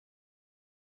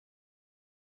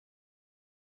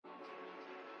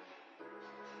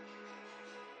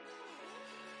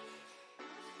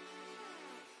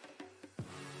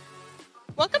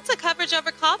Welcome to Coverage Over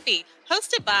Coffee,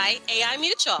 hosted by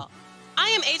aimutual. I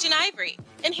am Agent Ivory,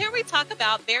 and here we talk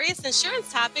about various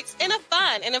insurance topics in a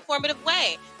fun and informative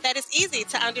way that is easy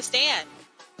to understand.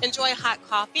 Enjoy hot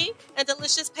coffee and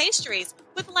delicious pastries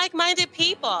with like-minded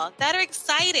people that are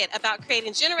excited about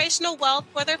creating generational wealth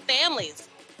for their families.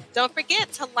 Don't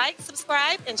forget to like,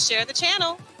 subscribe, and share the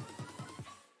channel.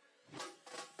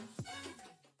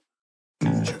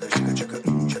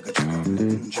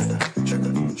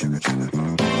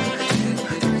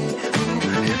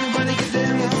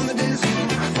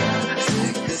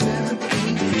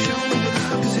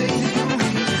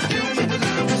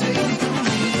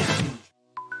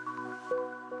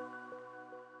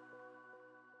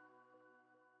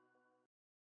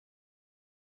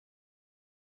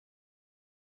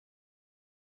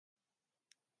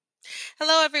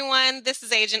 Hello, everyone. This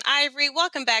is Agent Ivory.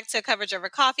 Welcome back to Coverage Over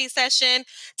Coffee session.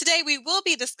 Today, we will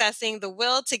be discussing the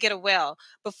will to get a will.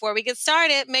 Before we get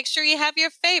started, make sure you have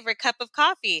your favorite cup of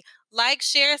coffee. Like,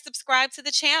 share, subscribe to the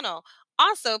channel.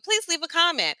 Also, please leave a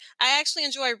comment. I actually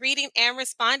enjoy reading and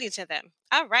responding to them.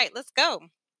 All right, let's go.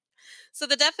 So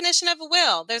the definition of a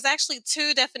will, there's actually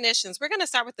two definitions. We're going to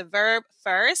start with the verb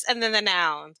first and then the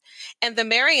noun. In the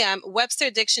Merriam-Webster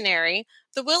Dictionary,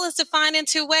 the will is defined in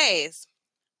two ways.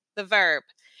 The verb,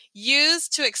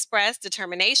 used to express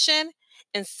determination,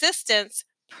 insistence,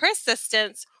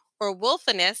 persistence, or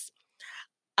willfulness.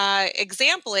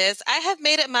 Example is, I have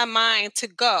made up my mind to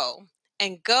go,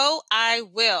 and go I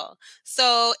will.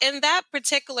 So in that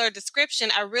particular description,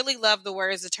 I really love the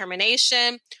words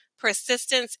determination,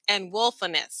 persistence, and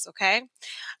willfulness, okay?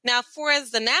 Now, for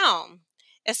as the noun,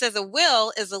 it says a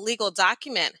will is a legal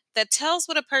document that tells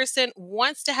what a person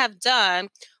wants to have done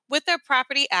with their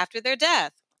property after their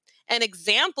death. An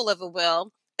example of a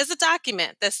will is a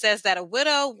document that says that a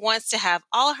widow wants to have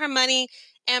all her money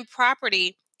and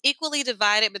property equally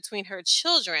divided between her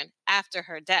children after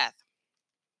her death.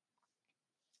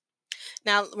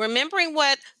 Now, remembering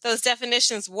what those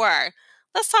definitions were,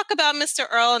 let's talk about Mr.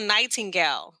 Earl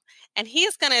Nightingale, and he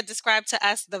is going to describe to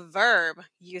us the verb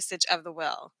usage of the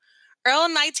will. Earl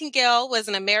Nightingale was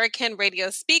an American radio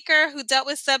speaker who dealt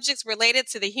with subjects related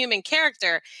to the human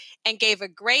character and gave a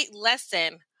great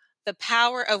lesson, the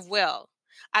power of will.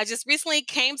 I just recently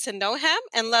came to know him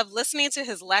and love listening to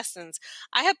his lessons.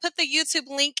 I have put the YouTube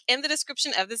link in the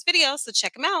description of this video, so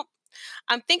check him out.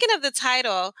 I'm thinking of the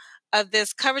title of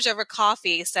this Coverage Over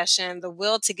Coffee session, The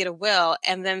Will to Get a Will,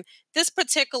 and then this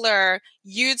particular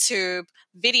YouTube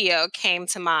video came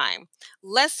to mind.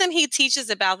 Lesson he teaches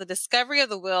about the discovery of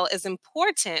the will is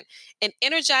important in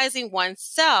energizing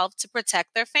oneself to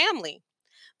protect their family.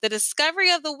 The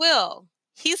discovery of the will,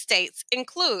 he states,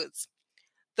 includes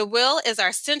the will is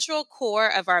our central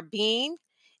core of our being.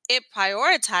 It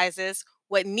prioritizes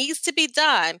what needs to be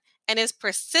done and is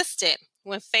persistent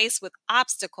when faced with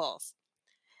obstacles.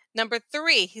 Number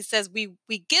 3, he says we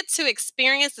get to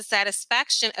experience the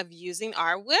satisfaction of using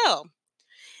our will.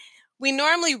 We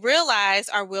normally realize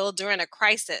our will during a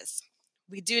crisis.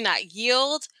 We do not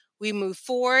yield. We move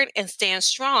forward and stand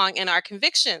strong in our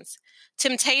convictions.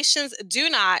 Temptations do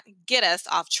not get us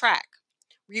off track.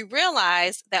 We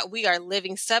realize that we are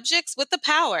living subjects with the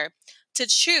power to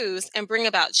choose and bring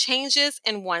about changes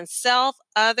in oneself,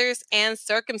 others, and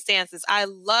circumstances. I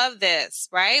love this,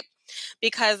 right?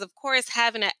 Because, of course,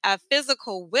 having a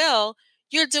physical will,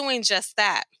 you're doing just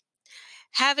that.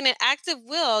 Having an active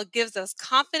will gives us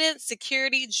confidence,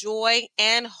 security, joy,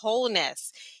 and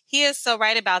wholeness. He is so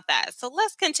right about that. So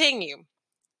let's continue.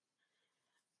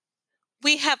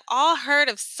 We have all heard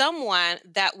of someone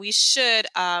that we should,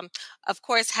 of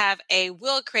course, have a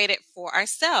will created for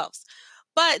ourselves.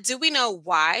 But do we know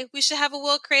why we should have a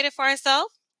will created for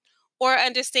ourselves or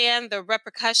understand the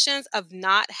repercussions of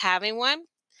not having one?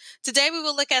 Today, we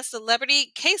will look at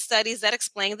celebrity case studies that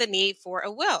explain the need for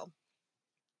a will.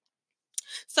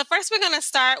 So first, we're going to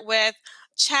start with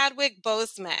Chadwick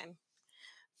Boseman.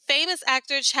 Famous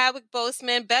actor Chadwick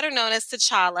Boseman, better known as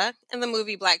T'Challa in the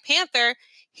movie Black Panther,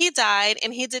 he died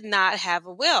and he did not have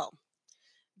a will.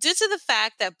 Due to the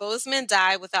fact that Boseman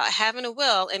died without having a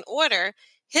will in order,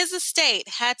 his estate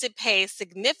had to pay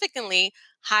significantly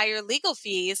higher legal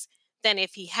fees than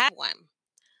if he had one.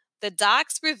 The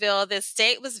docs reveal the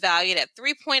estate was valued at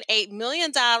 $3.8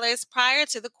 million prior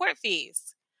to the court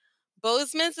fees.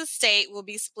 Boseman's estate will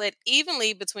be split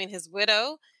evenly between his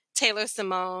widow, Taylor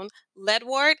Simone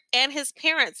Ledward, and his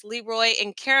parents, Leroy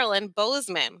and Carolyn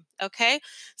Boseman. Okay,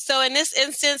 so in this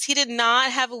instance, he did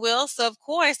not have a will, so of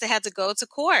course they had to go to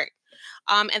court,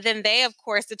 and then they, of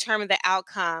course, determined the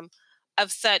outcome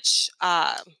of such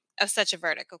a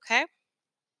verdict. Okay.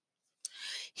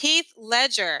 Heath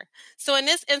Ledger. So in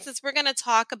this instance, we're going to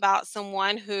talk about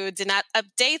someone who did not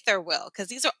update their will, because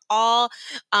these are all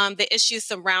the issues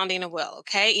surrounding a will,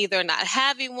 okay? Either not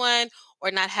having one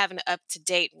or not having an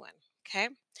up-to-date one, okay?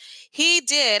 He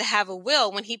did have a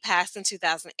will when he passed in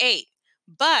 2008,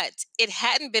 but it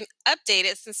hadn't been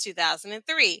updated since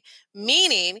 2003,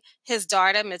 meaning his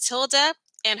daughter Matilda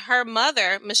and her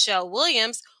mother, Michelle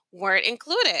Williams, weren't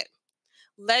included.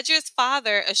 Ledger's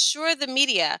father assured the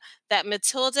media that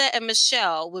Matilda and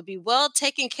Michelle would be well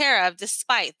taken care of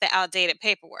despite the outdated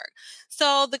paperwork.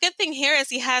 So the good thing here is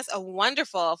he has a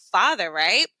wonderful father,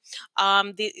 right?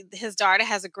 His daughter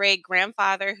has a great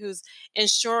grandfather who's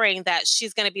ensuring that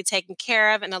she's going to be taken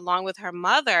care of and along with her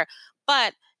mother.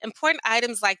 But important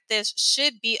items like this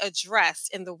should be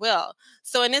addressed in the will.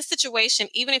 So in this situation,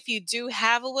 even if you do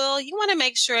have a will, you want to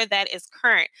make sure that it's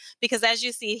current because as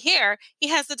you see here, he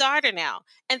has a daughter now.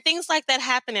 And things like that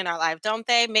happen in our life, don't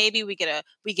they? Maybe we get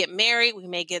married, we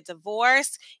may get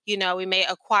divorced, we may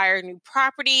acquire new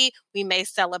property, we may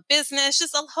sell a business,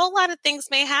 just a whole lot of things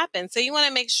may happen. So you want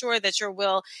to make sure that your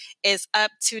will is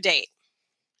up to date.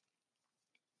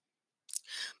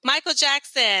 Michael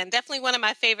Jackson, definitely one of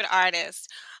my favorite artists.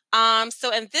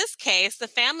 So in this case, the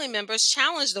family members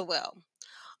challenged the will.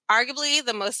 Arguably,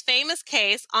 the most famous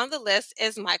case on the list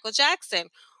is Michael Jackson.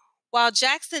 While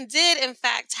Jackson did, in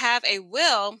fact, have a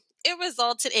will, it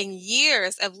resulted in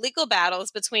years of legal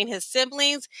battles between his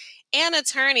siblings and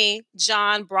attorney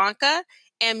John Bronca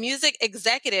and music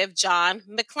executive John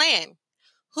McClain,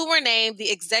 who were named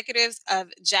the executives of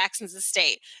Jackson's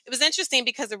estate. It was interesting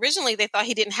because originally they thought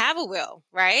he didn't have a will,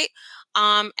 right?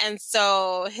 And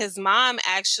so his mom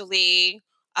actually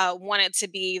wanted to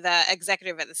be the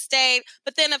executive of the estate.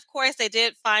 But then, of course, they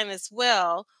did find this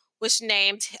will which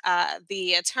named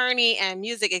the attorney and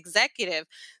music executive.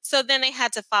 So then they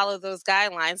had to follow those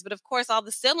guidelines. But of course, all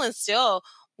the siblings still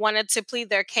wanted to plead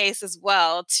their case as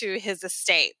well to his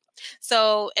estate.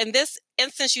 So in this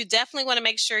instance, you definitely want to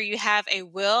make sure you have a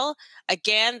will,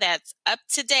 again, that's up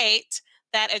to date,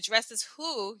 that addresses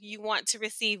who you want to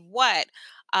receive what.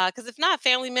 Because if not,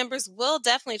 family members will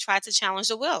definitely try to challenge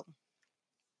the will.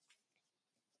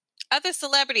 Other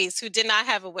celebrities who did not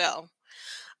have a will.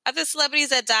 Other celebrities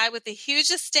that died with a huge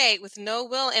estate with no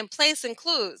will in place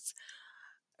includes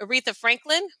Aretha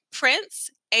Franklin,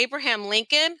 Prince, Abraham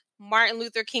Lincoln, Martin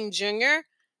Luther King Jr.,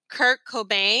 Kurt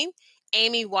Cobain,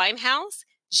 Amy Winehouse,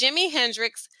 Jimi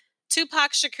Hendrix,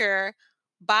 Tupac Shakur,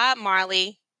 Bob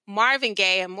Marley, Marvin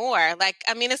Gaye, and more.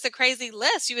 It's a crazy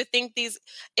list. You would think these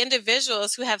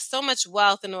individuals who have so much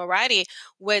wealth and notoriety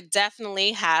would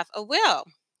definitely have a will.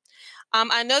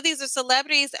 I know these are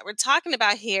celebrities that we're talking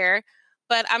about here,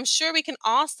 but I'm sure we can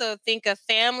also think of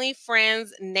family,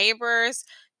 friends, neighbors,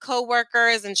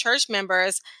 co-workers, and church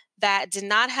members that did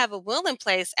not have a will in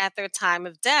place at their time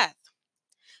of death.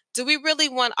 Do we really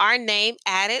want our name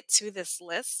added to this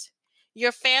list?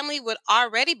 Your family would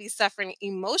already be suffering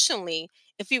emotionally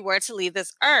if you were to leave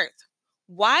this earth.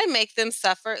 Why make them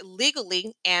suffer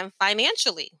legally and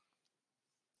financially?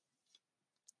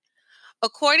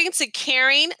 According to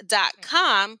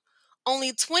caring.com,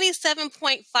 only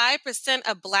 27.5%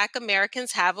 of Black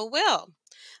Americans have a will.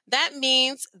 That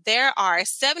means there are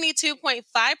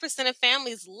 72.5% of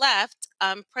families left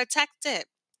unprotected.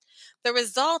 The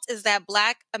result is that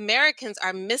Black Americans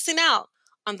are missing out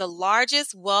on the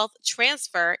largest wealth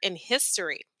transfer in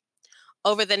history.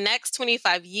 Over the next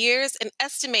 25 years, an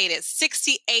estimated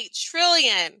 68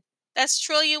 trillion, that's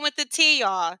trillion with the T,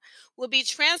 y'all, will be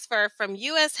transferred from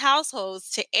U.S. households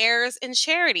to heirs and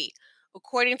charity,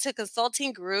 according to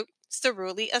consulting group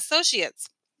Cerulli Associates.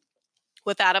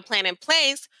 Without a plan in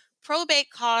place, probate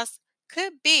costs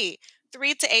could be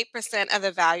 3 to 8% of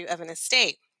the value of an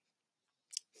estate.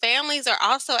 Families are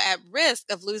also at risk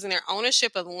of losing their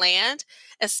ownership of land,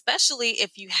 especially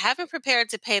if you haven't prepared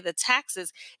to pay the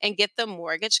taxes and get the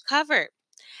mortgage covered.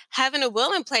 Having a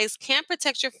will in place can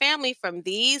protect your family from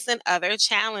these and other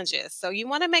challenges. So you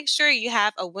want to make sure you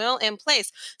have a will in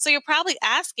place. So you're probably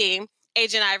asking,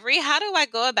 Agent Ivory, how do I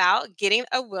go about getting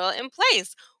a will in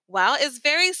place? Well, it's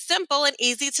very simple and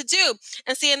easy to do.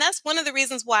 And that's one of the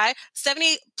reasons why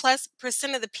 70+%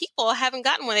 of the people haven't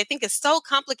gotten one. They think it's so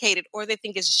complicated or they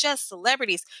think it's just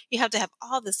celebrities. You have to have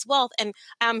all this wealth. And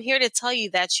I'm here to tell you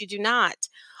that you do not.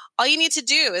 All you need to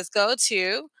do is go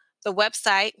to the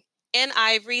website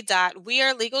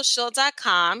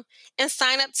nivory.wearelegalshield.com and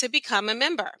sign up to become a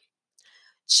member.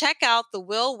 Check out the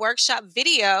Will Workshop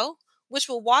video, which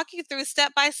will walk you through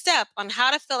step by step on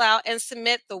how to fill out and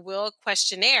submit the will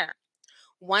questionnaire.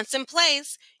 Once in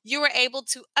place, you are able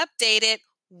to update it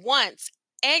once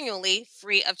annually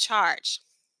free of charge.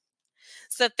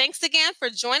 So thanks again for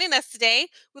joining us today.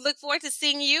 We look forward to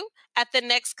seeing you at the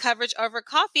next coverage over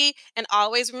coffee. And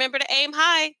always remember to aim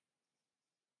high.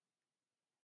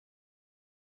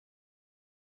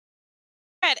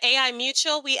 At AI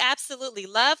Mutual, we absolutely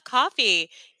love coffee.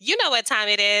 You know what time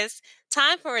it is.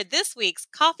 Time for this week's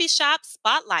Coffee Shop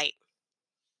Spotlight.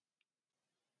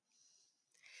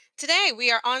 Today, we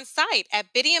are on site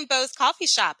at Biddy and Bo's Coffee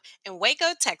Shop in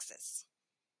Waco, Texas.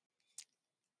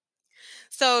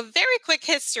 So, very quick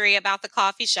history about the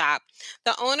coffee shop.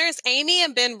 The owners, Amy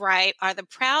and Ben Wright, are the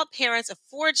proud parents of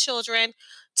four children.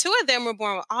 Two of them were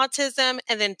born with autism,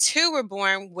 and then two were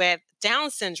born with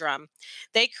Down syndrome.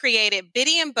 They created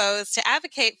Biddy and Bo's to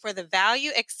advocate for the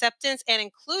value, acceptance, and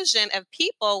inclusion of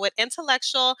people with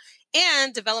intellectual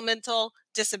and developmental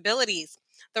disabilities.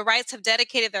 The Wrights have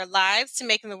dedicated their lives to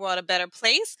making the world a better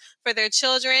place for their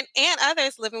children and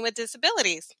others living with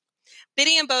disabilities.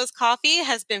 Biddy and Bo's Coffee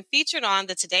has been featured on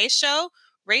The Today Show,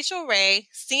 Rachel Ray,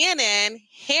 CNN,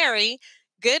 Harry,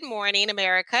 Good Morning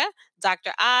America,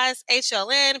 Dr. Oz,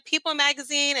 HLN, People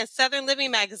Magazine, and Southern Living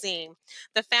Magazine.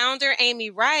 The founder, Amy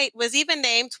Wright, was even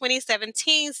named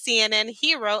 2017 CNN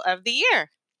Hero of the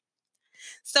Year.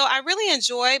 So I really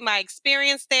enjoyed my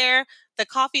experience there. The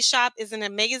coffee shop is an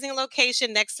amazing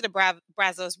location next to the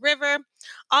Brazos River.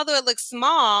 Although it looks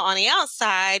small on the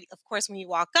outside, of course, when you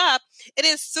walk up, it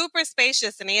is super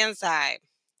spacious on the inside.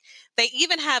 They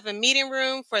even have a meeting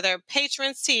room for their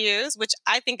patrons to use, which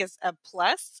I think is a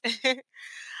plus.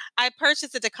 I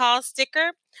purchased a decal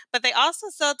sticker, but they also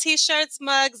sell t-shirts,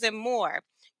 mugs, and more.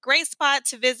 Great spot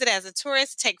to visit as a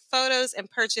tourist, take photos, and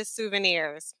purchase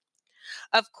souvenirs.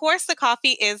 Of course, the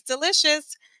coffee is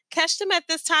delicious. Catch them at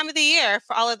this time of the year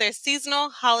for all of their seasonal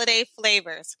holiday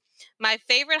flavors. My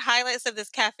favorite highlights of this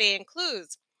cafe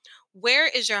includes Where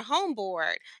is Your Home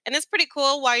board? And it's pretty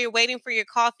cool. While you're waiting for your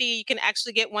coffee, you can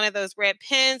actually get one of those red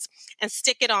pins and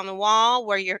stick it on the wall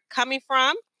where you're coming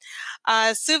from.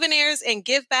 Souvenirs and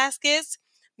gift baskets,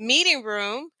 meeting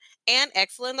room, and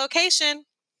excellent location.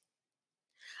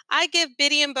 I give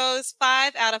Biddy and Bo's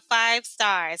 5 out of 5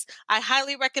 stars. I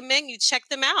highly recommend you check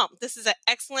them out. This is an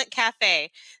excellent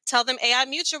cafe. Tell them AI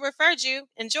Mutual referred you.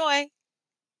 Enjoy.